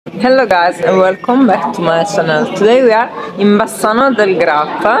Hello guys and welcome back to my channel. Today we are in Bassano del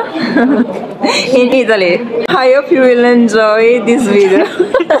Grappa in Italy. I hope you will enjoy this video.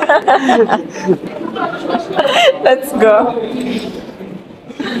 Let's go.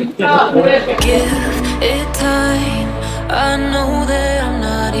 Give it time. I know that I'm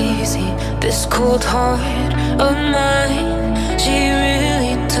not easy. This cold heart of mine, she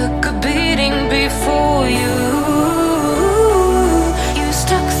really took a beating before you. You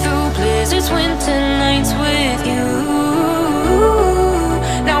stuck through blizzards, winter nights with you.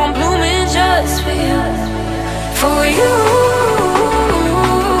 Now I'm blooming just for you. For you,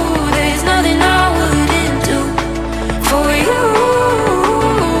 there's nothing I wouldn't do. For you,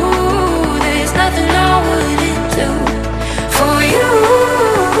 there's nothing I wouldn't do. For you,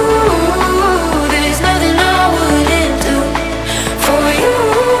 there's nothing I wouldn't do. For you,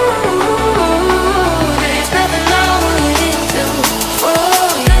 there's nothing I wouldn't do. For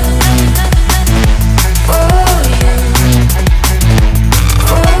you, for you,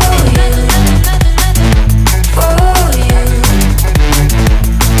 for you,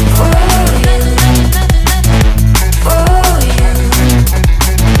 for you,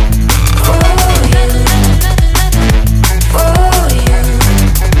 for you,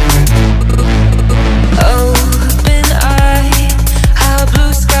 open eye, high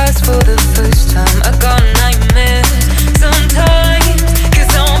blue skies for the first time. I got nightmares sometimes,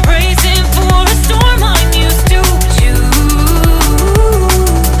 'cause I'm bracing for a storm I'm used to. You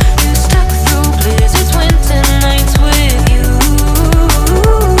stuck through blizzards, winter nights with you.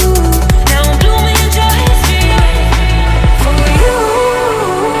 Now I'm blooming just for you. For you,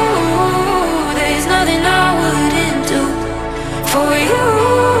 there's nothing I wouldn't do. For you,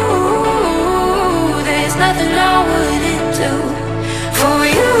 there's nothing I wouldn't do. For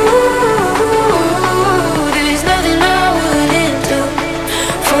you, there's nothing I wouldn't do.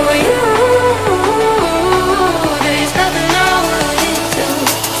 For you, there's nothing I wouldn't do.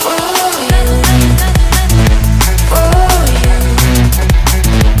 For you,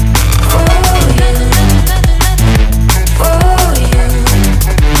 for you, for you, for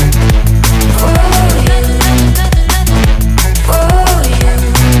you, for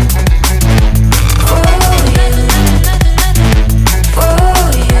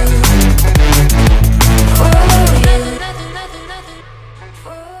you,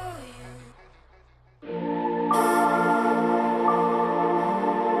 for you,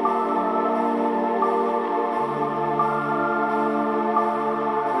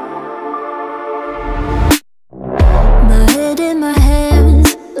 my head in my hands,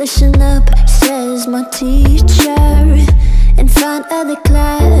 listen up, says my teacher. In front of the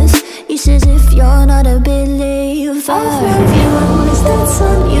class, he says if you're not a believer, I've reviewed that's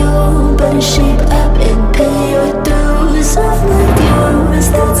on you. Better shape up and pay your dues. I've reviewed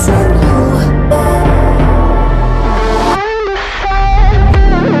that's on you.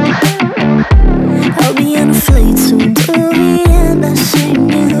 I'll be on a flight soon to Vienna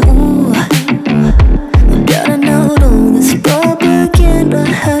singing ooh. Gotta know all this propaganda.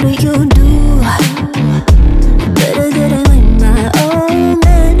 How do you do? Better get away my own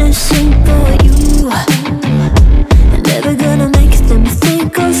medicine for you. I'm never gonna make them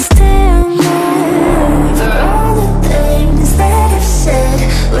think I'll stand there. For all the things that I've said,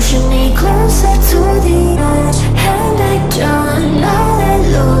 pushing me closer to the edge. Hand like John, now let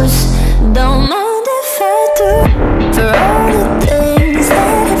loose. Don't mind if I do. For all the things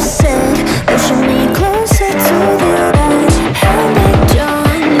that I've said, pushing me closer to the edge. Hand like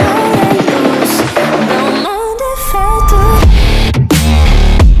John, now let loose. Don't mind if I do.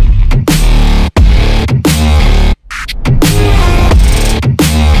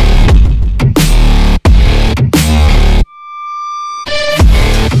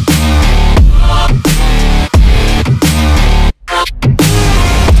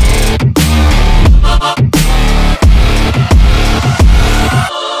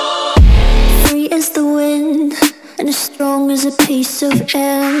 Free as the wind and as strong as a piece of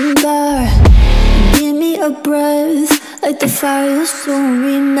amber. Give me a breath like the fire you'll soon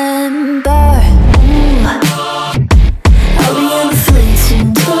remember. Ooh. I'll be on a flight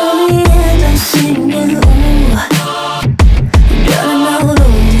soon to the end. I'm singing ooh. Gotta know all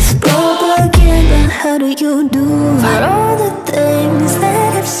this propaganda. How do you do? For all the things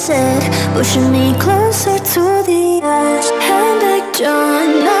that I've said, pushing me closer to the edge. Hand like John,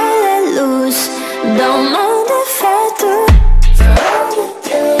 now let loose. Don't mind if I do. For all the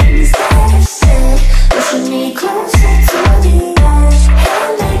things that I've said, pushing me closer to the edge.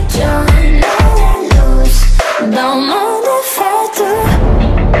 Hand like John, now let loose. Don't mind if I do.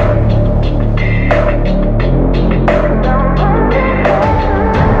 Don't mind if I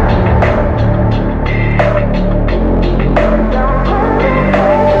do.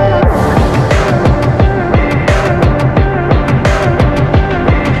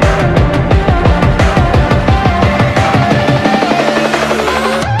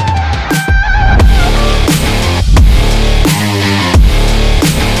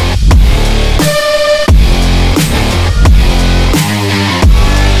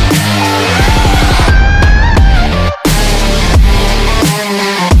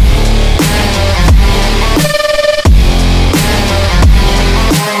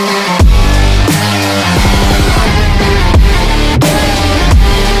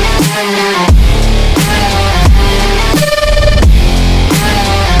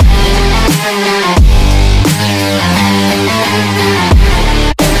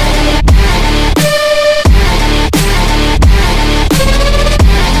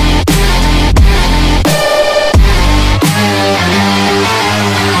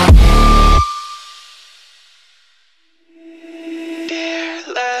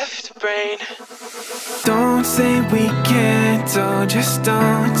 brain. Don't say we can't, oh, just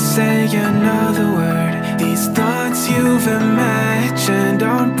don't say another word. These thoughts you've imagined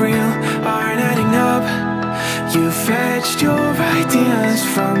aren't real, aren't adding up. You fetched your ideas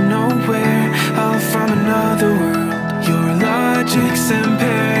from nowhere, all from another world. Your logic's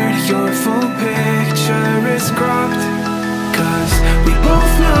impaired, your full picture is cropped. Cause we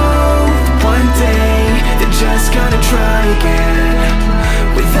both know that one day they're just gonna try again.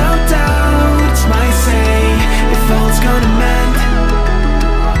 Without doubt, it's my say, if all's gonna mend.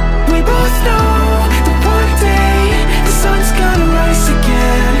 We both know that one day the sun's gonna rise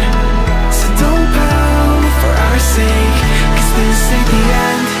again. So don't pout for our sake, cause this ain't the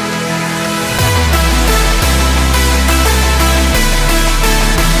end.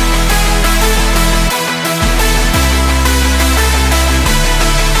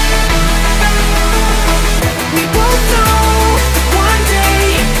 We both know that one day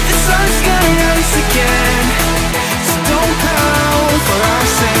the sun's gonna rise again. So don't pout for our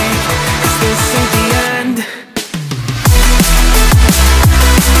sake, cause this ain't the end.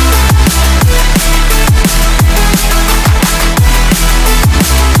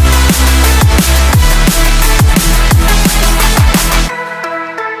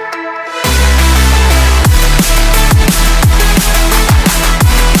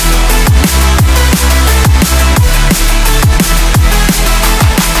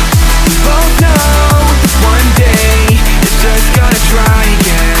 We both know that one day they're just gonna try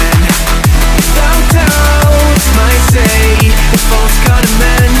again. Without doubt, it's my say, if all's gonna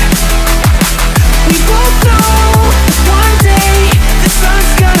mend. We both know that one day the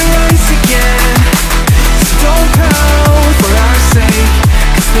sun's gonna rise again. So don't pout for our sake,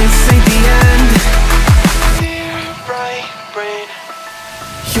 cause this ain't the end. Clear, bright brain.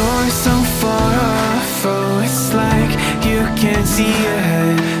 You're so far off, oh, it's like you can't see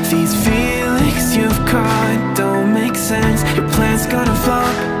ahead. These feelings you've caught don't make sense, your plan's gonna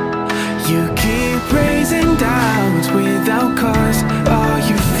flop. You keep raising doubts without cause, all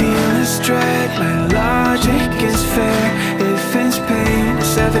you feel is dread. My logic is fair, if it's pain,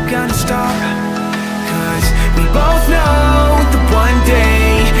 it's ever gonna stop. Cause we both know that one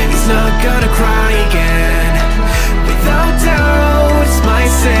day he's not gonna cry again. Without doubt, it's my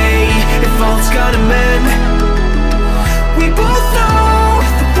say, if all's gonna mend. We both know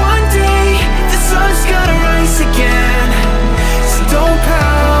that one day the sun's gonna rise again. So don't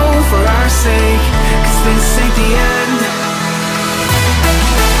pout for our sake, cause this ain't the end.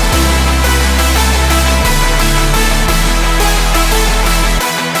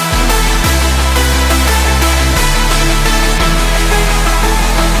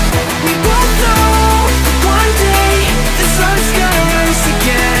 We both know that one day the sun's gonna rise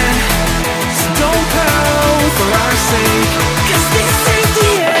again. So don't pout for our sake, cause this ain't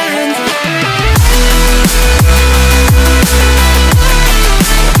the end.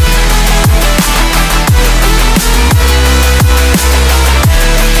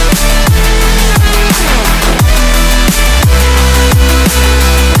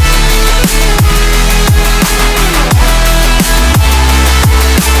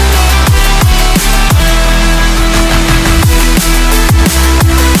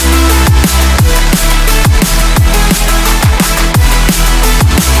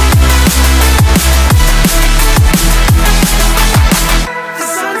 The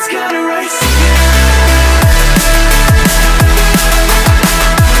sun's gonna rise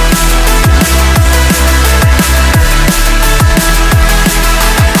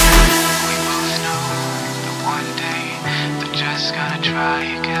one day they're just gonna try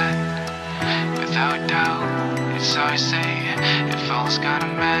again. Without doubt, it's our say, if all's gonna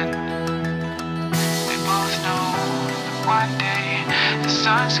mend. We both know that one day the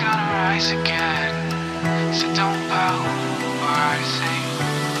sun's gonna rise again. So don't pout for our sake,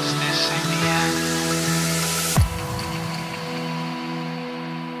 'cause this ain't the end.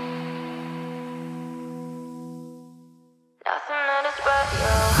 Nothing matters but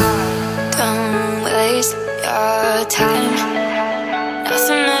your heart. Don't waste your time.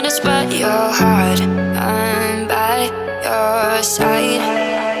 Nothing matters but your heart. I'm by your side.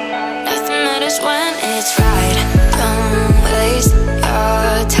 Nothing matters when it's right. Don't waste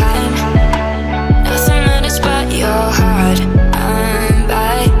your time. Nothing matters but your heart. I'm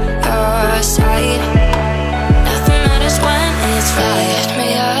by your side. Nothing matters when it's right. Lift me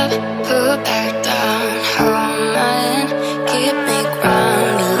up, put back down. Hold my hand, keep me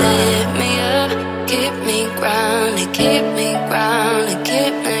grounded. Lift me up, keep me grounded. Keep me grounded,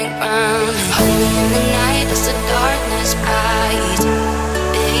 keep me grounded. Hold me in the night as the darkness bites.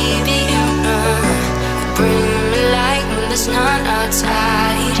 Baby, you know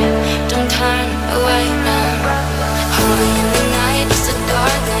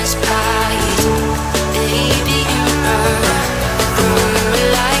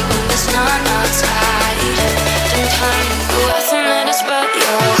Nothing matters but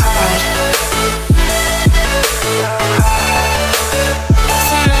your heart.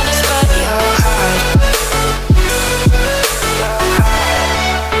 Nothing matters but your heart.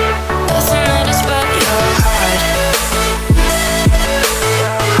 Nothing matters but your heart.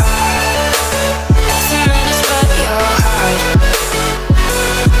 Nothing matters but your heart.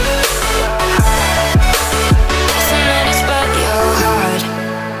 Nothing matters but your heart.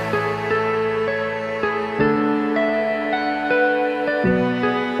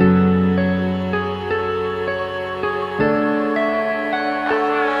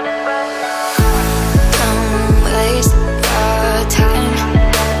 Don't waste your time.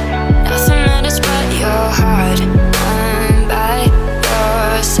 Nothing matters but your heart. I'm by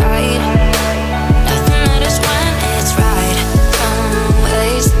your side. Nothing matters when it's right. Don't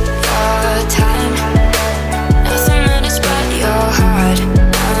waste your time. Nothing matters but your heart.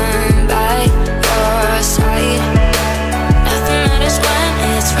 I'm by your side. Nothing matters when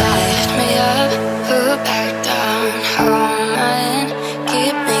it's right. Lift me up, put back down, hold my hand,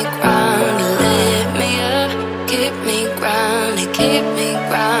 keep me grounded. Lift me up, keep me grounded, keep me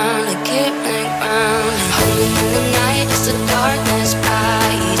grounded, keep me grounded. Hold me in the night as the darkness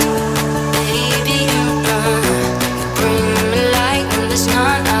bites. Baby, you know you bring me light when there's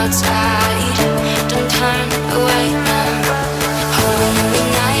none outside. Don't turn away now. Hold me in the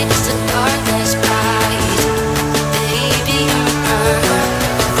night as the darkness bites. Baby, you know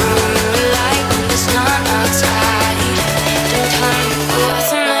you bring me light when there's none outside. Don't turn away.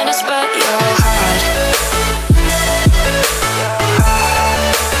 Nothing matters but your heart.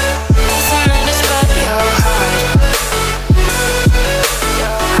 Nothing matters but your heart.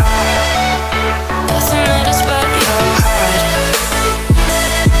 Nothing matters but your heart.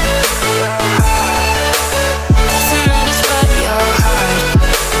 Nothing matters but your heart.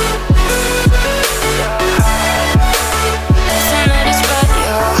 Nothing matters but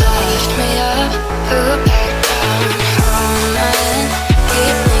your heart. Lift me up, put back down, hold my hand,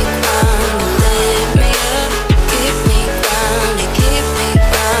 keep me grounded. Lift me up, keep me grounded, keep me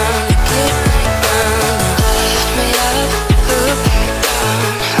grounded, keep me grounded. Lift me up, put back down,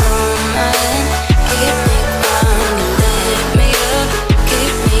 hold my hand, keep me grounded. Lift me up,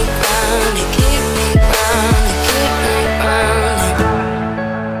 keep me grounded, keep me grounded, keep me grounded.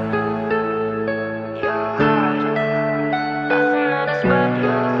 Your heart. Nothing matters but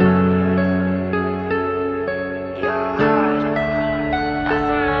your heart. Your heart.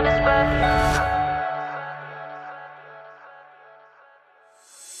 Nothing matters but your heart.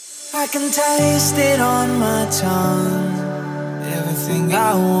 I can taste it on my tongue, everything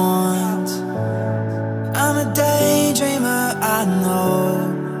I want. I'm a daydreamer, I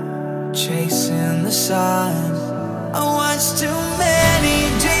know, chasing the sun. I watch too many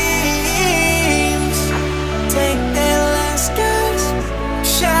dreams take their last gasp,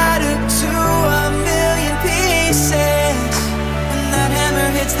 shattered to a million pieces. When that hammer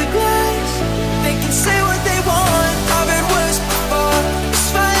hits the glass, they can say what they want. I've heard worse before. It's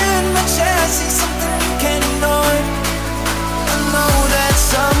fire in my chest, see something you can't ignore. I know that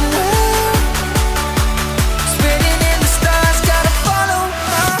somewhere, spinning in the stars, gotta follow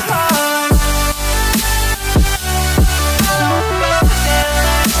my heart.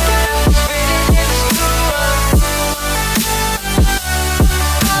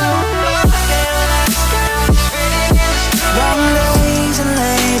 Long days and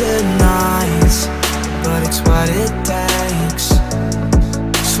later nights, but it's what it takes.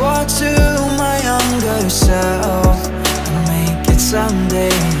 Swore to my younger self I'll make it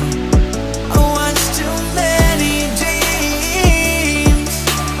someday. I watched too many dreams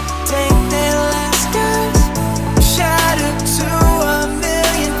take their last gasp, shattered to a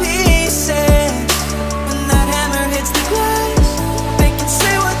million pieces. When that hammer hits the glass, they can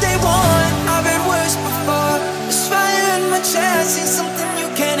say what they want. I've heard worse before. There's fire in my chest, see something you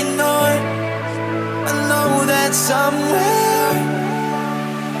can't ignore. I know that somewhere,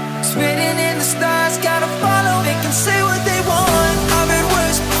 spinning in the stars, gotta follow. They can say what they want. I've heard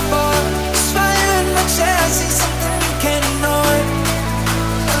worse before.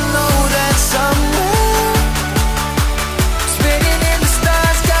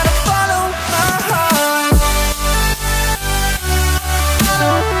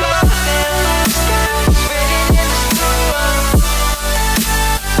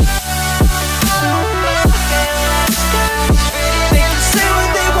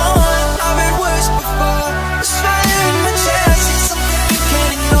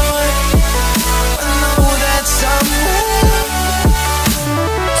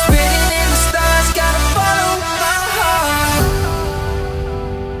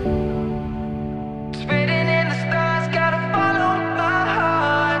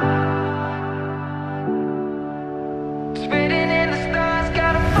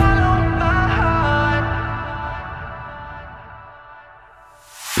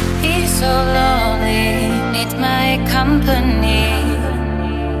 so lonely, need my company.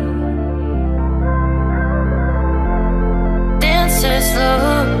 Dances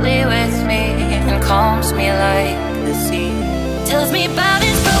slowly with me and calms me like the sea. Tells me about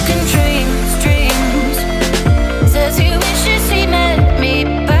his broken dreams, dreams. Says he wishes he met me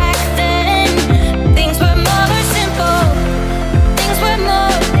back then. Things were more simple, things were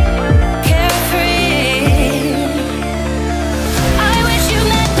more carefree. I wish you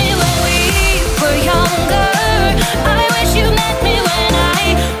met me when we were younger. I wish you met me when I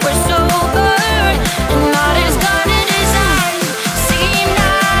was sober. And not as guarded as I seem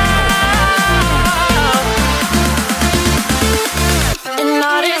now. And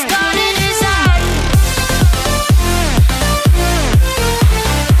not as guarded as I.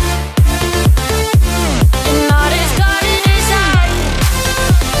 And not as guarded as I.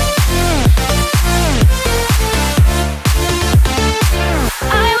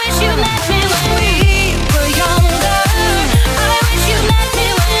 I wish you met me when we were younger. I wish you met me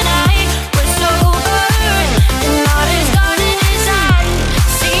when I was sober. And not as guarded as I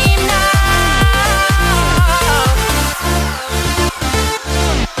seem now.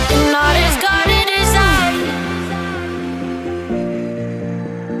 And not as guarded as I.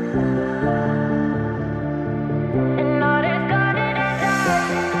 And not as guarded as I.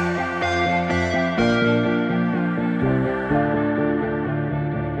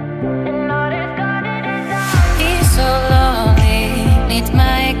 He's so lonely, needs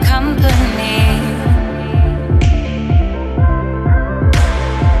my company.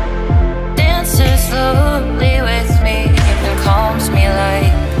 Dances slowly with me and calms me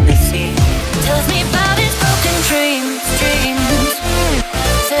like the sea. Tells me about his broken dreams, dreams.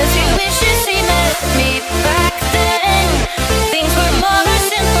 Says he wishes he met me back then. Things were more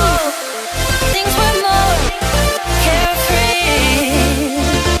simple, things were more carefree.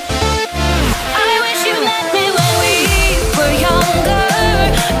 I wish you met me when we were younger.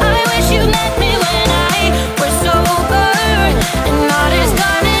 I wish you met me when I was sober. And not as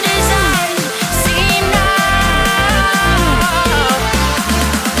guarded as I seem now.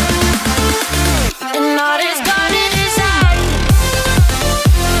 And not as guarded as I.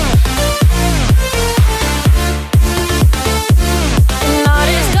 And not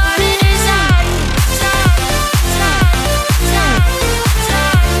as guarded as I.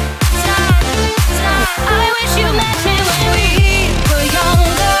 I wish you met me when we were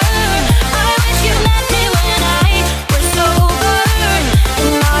younger. I wish you met me when I was sober.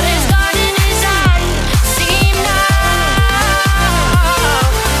 And not as guarded as I seem now.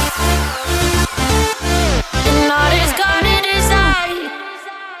 And not as guarded as I.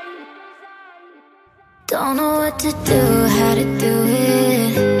 Don't know what to do, how to do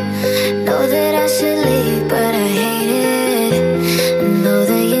it. Know that I should leave, but I hate it. Know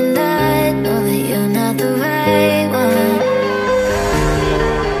that you're not the right one.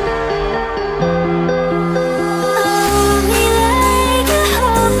 Hold me like you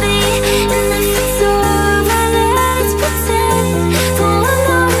hold me, and if it's over, let's pretend for one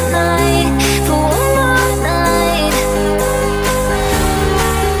more night, for one more night.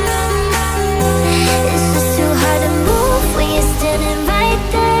 It's just too hard to move when you're standing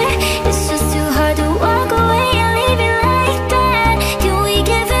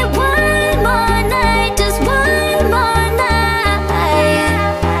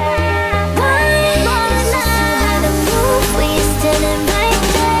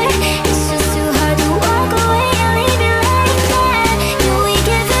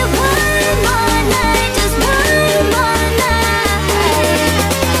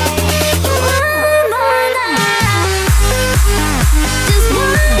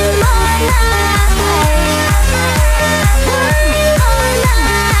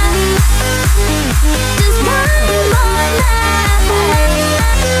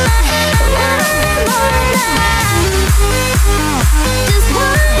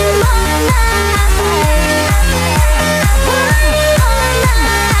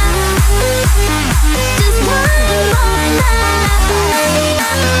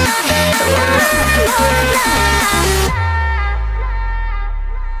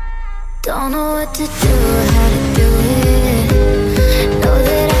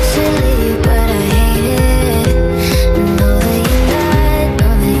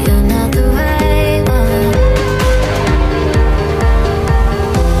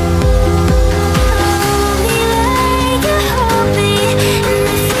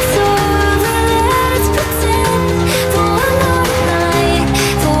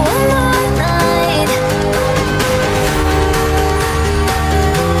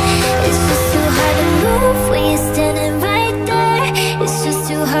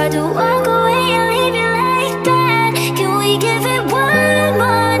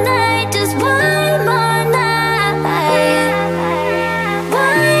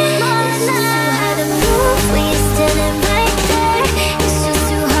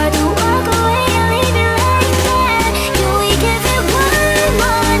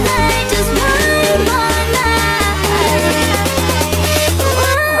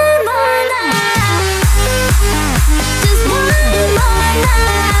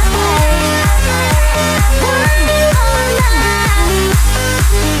What